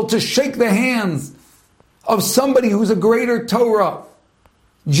able to shake the hands of somebody who's a greater Torah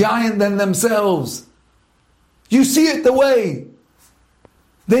giant than themselves. You see it the way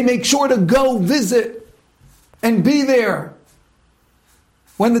they make sure to go visit and be there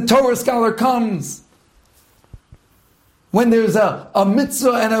when the Torah scholar comes, when there's a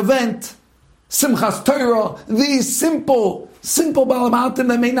mitzvah, an event, Simchas Torah, these simple Baalei Matim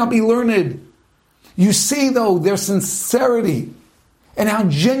that may not be learned. You see, though, their sincerity and how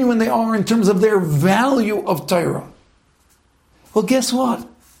genuine they are in terms of their value of Torah. Well, guess what?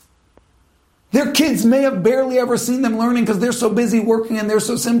 Their kids may have barely ever seen them learning because they're so busy working and they're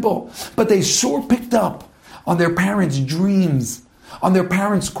so simple. But they sure picked up on their parents' dreams, on their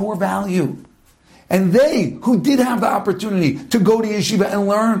parents' core value. And they, who did have the opportunity to go to yeshiva and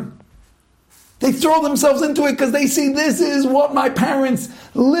learn, they throw themselves into it because they see this is what my parents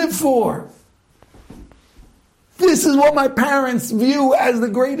live for. This is what my parents view as the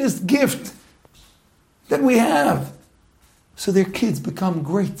greatest gift that we have. So their kids become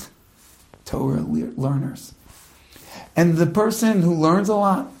great Torah learners. And the person who learns a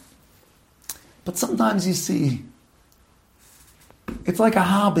lot, but sometimes you see, it's like a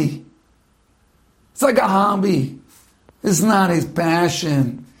hobby. It's like a hobby. It's not his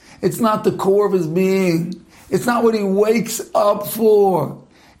passion. It's not the core of his being. It's not what he wakes up for.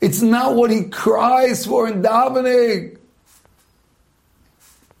 It's not what he cries for in davening.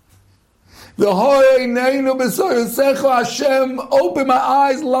 Hashem, open my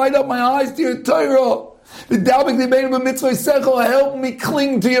eyes, light up my eyes to your Torah. Help me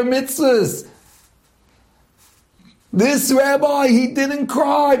cling to your mitzvahs. This rabbi, he didn't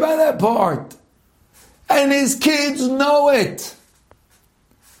cry by that part. And his kids know it.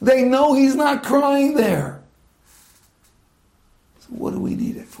 They know he's not crying there. So what do we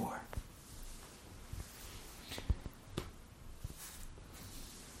need it for?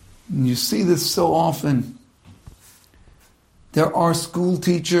 And you see this so often. There are school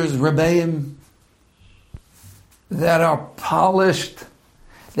teachers, rebbeim, that are polished.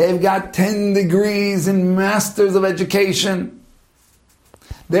 They've got 10 degrees and masters of education.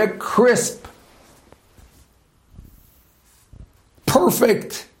 They're crisp.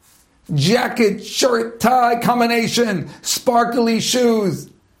 Perfect. Jacket, shirt, tie combination. Sparkly shoes.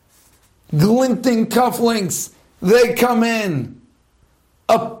 Glinting cufflinks. They come in.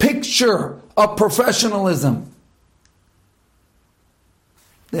 A picture of professionalism.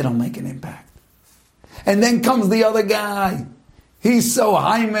 They don't make an impact. And then comes the other guy. He's so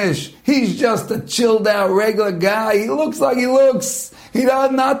Heimish. He's just a chilled out regular guy. He looks like he looks. He's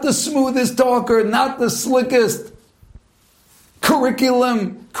not the smoothest talker, not the slickest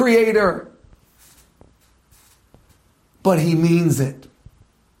curriculum creator. But he means it.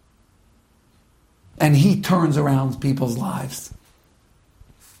 And he turns around people's lives.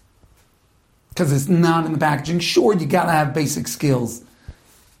 Because it's not in the packaging. Sure, you got to have basic skills.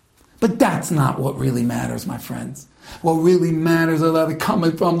 But that's not what really matters, my friends. What really matters is that it's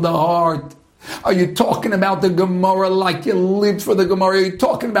coming from the heart. Are you talking about the Gemara like you lived for the Gemara? Are you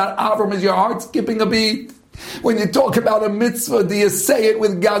talking about Avram? Is your heart skipping a beat? When you talk about a mitzvah, do you say it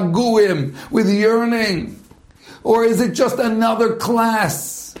with gaguim, with yearning? Or is it just another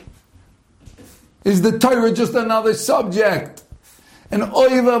class? Is the Torah just another subject? And oy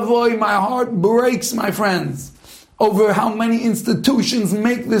vavoy, my heart breaks, my friends, over how many institutions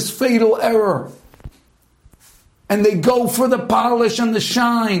make this fatal error. And they go for the polish and the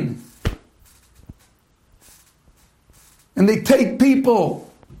shine. And they take people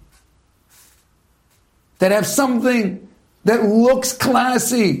that have something that looks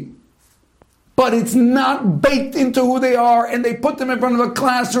classy, but it's not baked into who they are, and they put them in front of a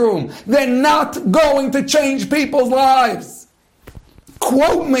classroom. They're not going to change people's lives.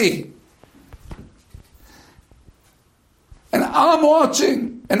 Quote me. And I'm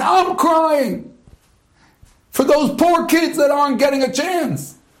watching, and I'm crying for those poor kids that aren't getting a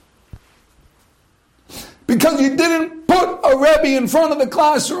chance. Because you didn't put a Rebbe in front of the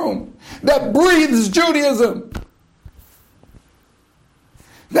classroom that breathes Judaism,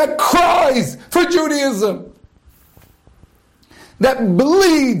 that cries for Judaism, that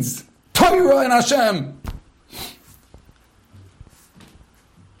bleeds Torah and Hashem.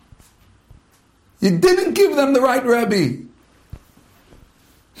 You didn't give them the right Rebbe.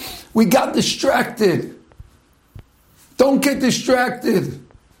 We got distracted. Don't get distracted.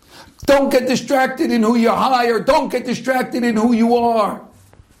 Don't get distracted in who you hire. Don't get distracted in who you are.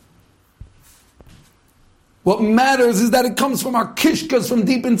 What matters is that it comes from our kishkas from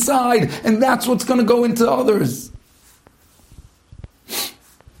deep inside, and that's what's going to go into others.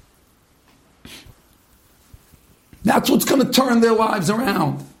 That's what's going to turn their lives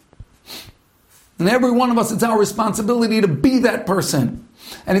around. And every one of us, it's our responsibility to be that person.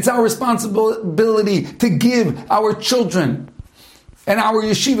 And it's our responsibility to give our children and our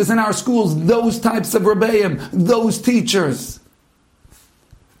yeshivas and our schools those types of rebbeim, those teachers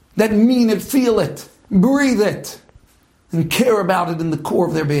that mean it, feel it, breathe it, and care about it in the core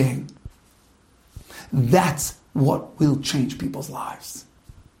of their being. That's what will change people's lives.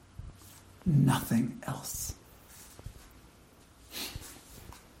 Nothing else.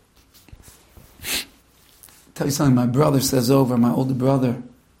 I'll tell you something my brother says over, my older brother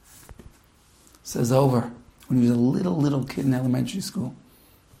says over, when he was a little kid in elementary school.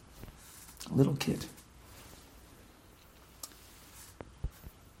 A little kid.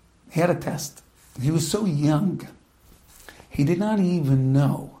 He had a test. He was so young, he did not even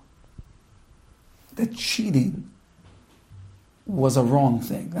know that cheating was a wrong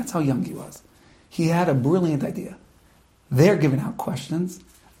thing. That's how young he was. He had a brilliant idea. They're giving out questions.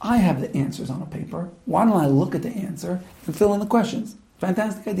 I have the answers on a paper. Why don't I look at the answer and fill in the questions?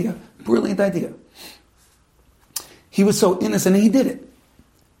 Fantastic idea. Brilliant idea. He was so innocent, and he did it.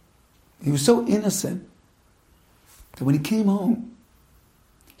 He was so innocent that when he came home,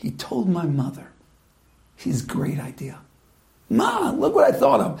 he told my mother his great idea. Mom, look what I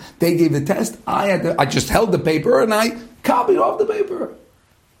thought of. They gave the test. I just held the paper and I copied off the paper.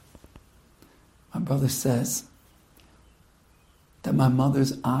 My brother says that my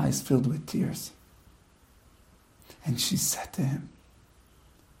mother's eyes filled with tears. And she said to him,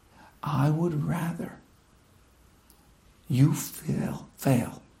 I would rather you fail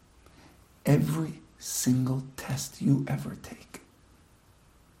every single test you ever take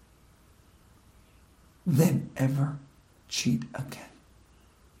than ever cheat again.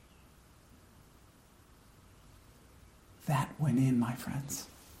 That went in, my friends.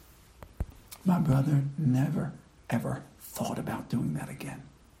 My brother never, ever thought about doing that again.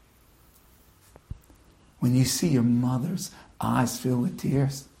 When you see your mother's eyes fill with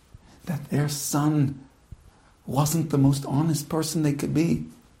tears, that their son wasn't the most honest person they could be,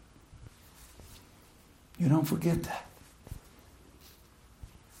 you don't forget that.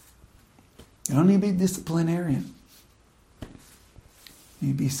 You don't need to be a disciplinarian. You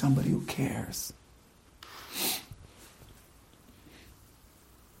need to be somebody who cares.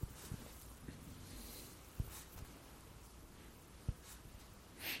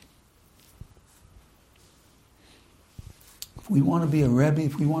 If we want to be a Rebbe,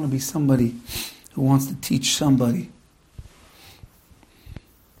 if we want to be somebody who wants to teach somebody,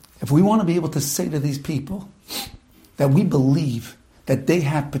 if we want to be able to say to these people that we believe that they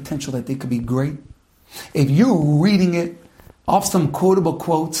have potential, that they could be great, if you're reading it off some quotable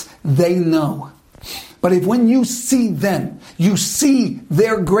quotes, they know. But if when you see them, you see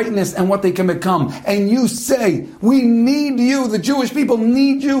their greatness and what they can become, and you say, we need you, the Jewish people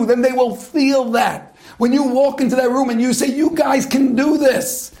need you, then they will feel that. When you walk into that room and you say, you guys can do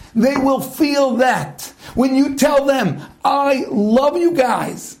this, they will feel that. When you tell them, I love you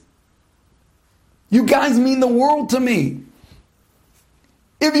guys. You guys mean the world to me.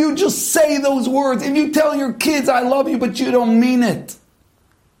 If you just say those words, if you tell your kids, I love you, but you don't mean it,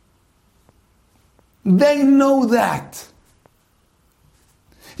 they know that.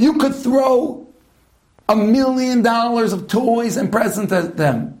 You could throw $1 million of toys and presents at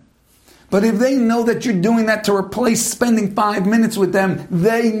them. But if they know that you're doing that to replace spending 5 minutes with them,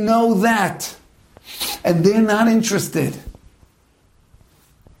 they know that. And they're not interested.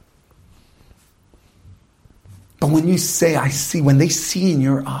 But when you say, I see, when they see in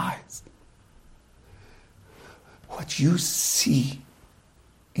your eyes what you see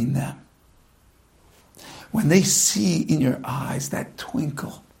in them, when they see in your eyes that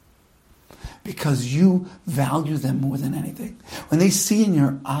twinkle, because you value them more than anything, when they see in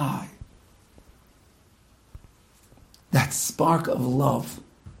your eye that spark of love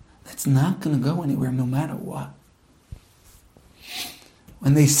that's not going to go anywhere no matter what,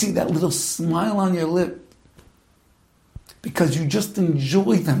 when they see that little smile on your lip because you just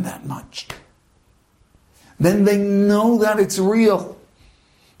enjoy them that much, then they know that it's real.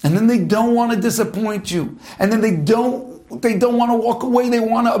 And then they don't want to disappoint you. And then they don't want to walk away. They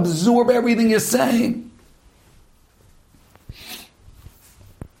want to absorb everything you're saying.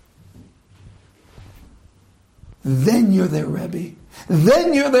 Then you're their Rebbe.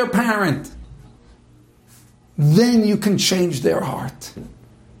 Then you're their parent. Then you can change their heart.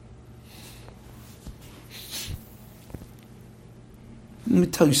 Let me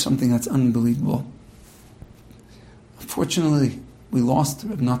tell you something that's unbelievable. Unfortunately, we lost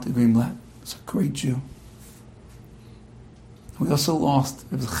Reb Nata Greenblatt. He's a great Jew. We also lost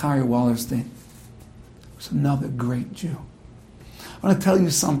Reb Chaim Wallerstein. He's another great Jew. I want to tell you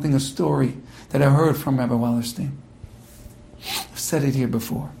something, a story that I heard from Rabbi Wallerstein. said it here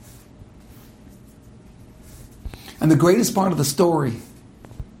before. And the greatest part of the story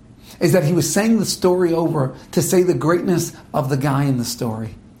is that he was saying the story over to say the greatness of the guy in the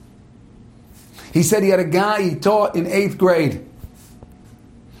story. He said he had a guy he taught in 8th grade.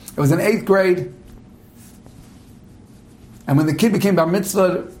 It was in 8th grade. And when the kid became bar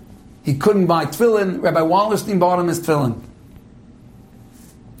mitzvah, he couldn't buy tefillin. Rabbi Wallerstein bought him his tefillin.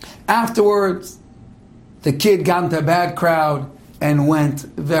 Afterwards, the kid got into a bad crowd and went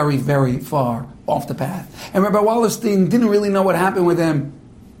very, very far off the path. And Rabbi Wallerstein didn't really know what happened with him.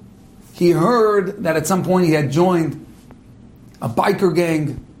 He heard that at some point he had joined a biker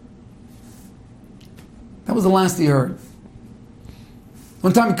gang. That was the last he heard.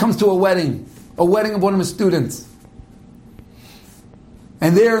 One time he comes to a wedding of one of his students.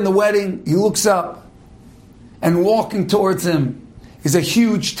 And there in the wedding, he looks up, and walking towards him is a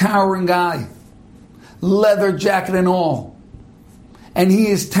huge, towering guy, leather jacket and all. And he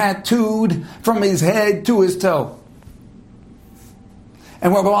is tattooed from his head to his toe.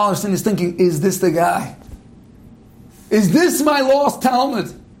 And Rabbi Wallerstein is thinking, is this the guy? Is this my lost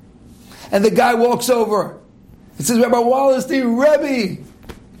Talmud? And the guy walks over. He says, Rabbi Wallerstein, Rebbe,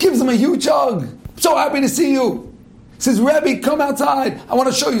 gives him a huge hug. I'm so happy to see you. He says, Rebbe, come outside. I want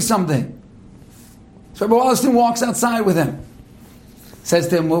to show you something. So Rabbi Wallerstein walks outside with him. Says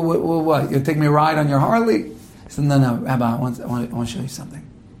to him, what? You'll take me a ride on your Harley? He says, no, Rabbi, I want to show you something.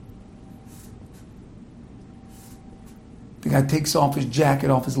 The guy takes off his jacket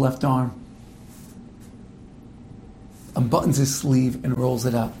off his left arm, unbuttons his sleeve and rolls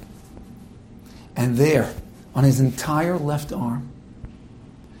it up. And there, on his entire left arm,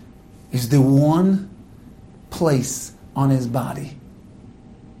 is the one place on his body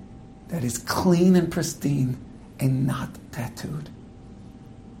that is clean and pristine and not tattooed.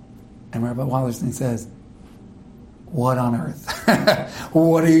 And Rabbi Wallerstein says, what on earth?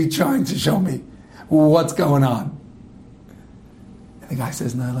 What are you trying to show me? What's going on? And the guy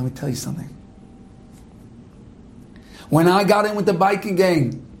says, no, let me tell you something. When I got in with the biking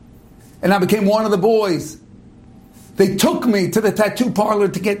gang and I became one of the boys, they took me to the tattoo parlor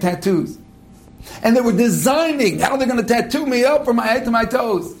to get tattoos. And they were designing how they're going to tattoo me up from my head to my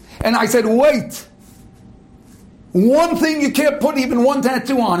toes. And I said, wait. One thing you can't put even one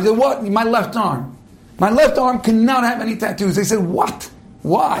tattoo on. He said, what? My left arm. My left arm cannot have any tattoos. They said, what?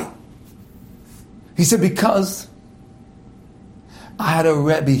 Why? He said, because I had a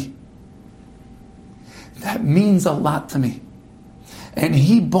Rebbe. That means a lot to me. And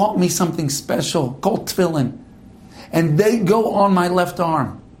he bought me something special called tefillin. And they go on my left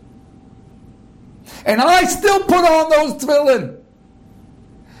arm. And I still put on those tefillin.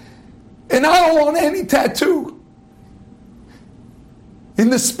 And I don't want any tattoo in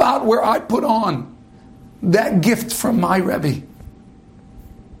the spot where I put on that gift from my Rebbe.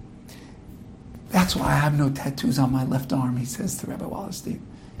 That's why I have no tattoos on my left arm, he says to Rabbi Wallerstein.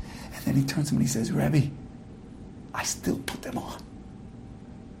 And then he turns to him and he says, Rebbe, I still put them on.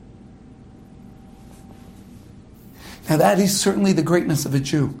 Now that is certainly the greatness of a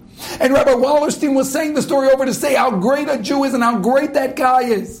Jew. And Rabbi Wallerstein was saying the story over to say how great a Jew is and how great that guy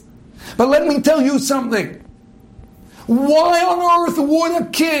is. But let me tell you something. Why on earth would a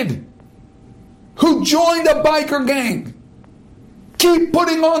kid who joined a biker gang keep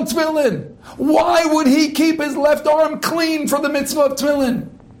putting on tefillin? Why would he keep his left arm clean for the mitzvah of tefillin?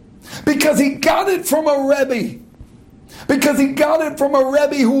 Because he got it from a Rebbe. Because he got it from a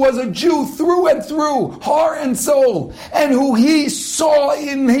Rebbe who was a Jew through and through, heart and soul, and who he saw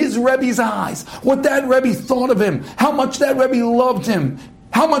in his Rebbe's eyes, what that Rebbe thought of him, how much that Rebbe loved him,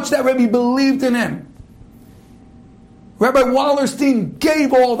 how much that Rebbe believed in him. Rabbi Wallerstein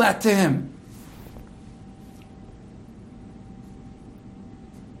gave all that to him.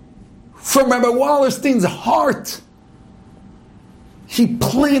 From Rabbi Wallerstein's heart, he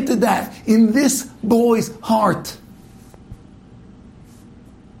planted that in this boy's heart.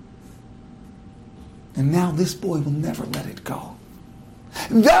 And now this boy will never let it go.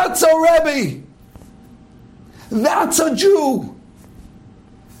 That's a Rebbe. That's a Jew.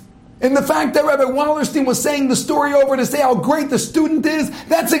 And the fact that Rabbi Wallerstein was saying the story over to say how great the student is,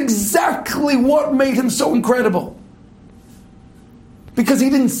 that's exactly what made him so incredible. Because he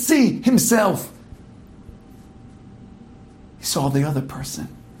didn't see himself. He saw the other person.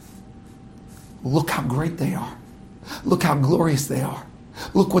 Look how great they are. Look how glorious they are.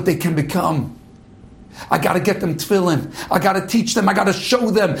 Look what they can become. I got to get them tefillin. I got to teach them. I got to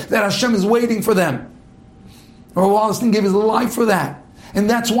show them that Hashem is waiting for them. Rabbi Wallerstein gave his life for that. And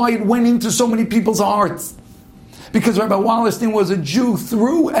that's why it went into so many people's hearts. Because Rabbi Wallerstein was a Jew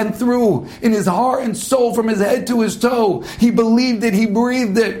through and through, in his heart and soul, from his head to his toe. He believed it, he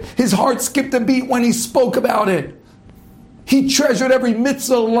breathed it. His heart skipped a beat when he spoke about it. He treasured every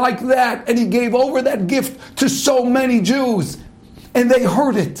mitzvah like that, and he gave over that gift to so many Jews. And they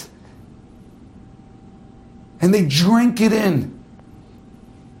heard it. And they drank it in.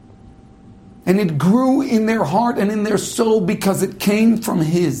 And it grew in their heart and in their soul because it came from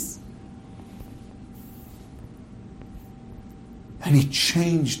his. And he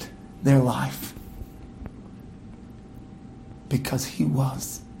changed their life. Because he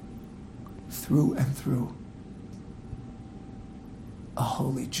was, through and through, a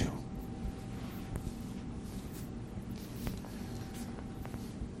holy Jew.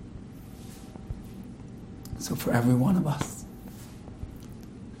 So for every one of us,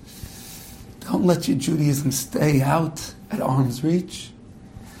 don't let your Judaism stay out at arm's reach.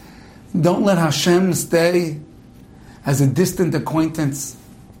 Don't let Hashem stay as a distant acquaintance.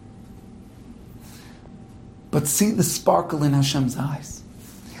 But see the sparkle in Hashem's eyes.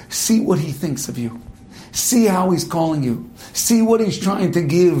 See what he thinks of you. See how he's calling you. See what he's trying to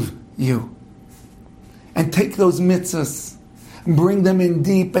give you. And take those mitzvahs, bring them in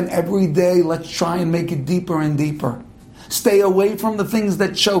deep, and every day let's try and make it deeper and deeper. Stay away from the things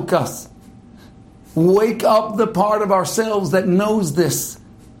that choke us. Wake up the part of ourselves that knows this,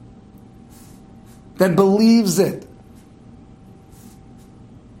 that believes it.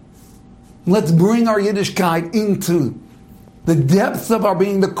 Let's bring our Yiddishkeit into the depths of our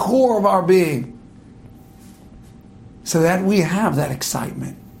being, the core of our being, so that we have that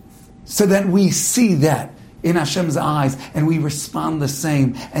excitement, so that we see that in Hashem's eyes and we respond the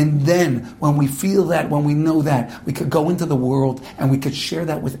same. And then when we feel that, when we know that, we could go into the world and we could share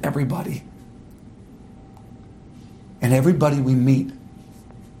that with everybody. And everybody we meet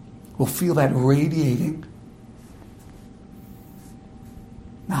will feel that radiating,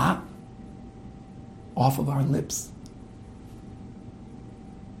 not off of our lips,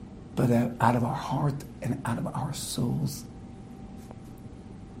 but out of our heart and out of our souls.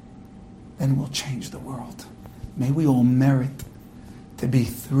 Then we'll change the world. May we all merit to be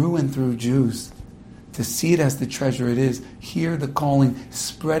through and through Jews, to see it as the treasure it is, hear the calling,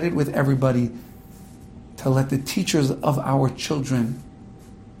 spread it with everybody, to let the teachers of our children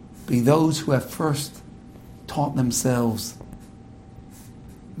be those who have first taught themselves.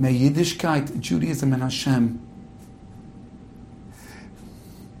 May Yiddishkeit, Judaism, and Hashem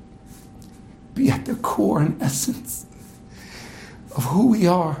be at the core and essence of who we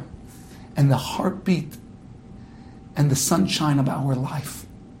are and the heartbeat and the sunshine of our life.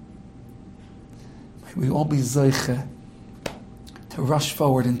 May we all be zeiche to rush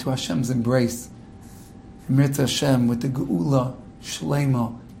forward into Hashem's embrace. Mirza Hashem with the Geula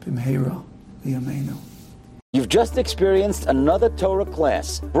Shlema B'mheira L'Yameinu. You've just experienced another Torah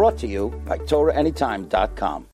class brought to you by TorahAnytime.com.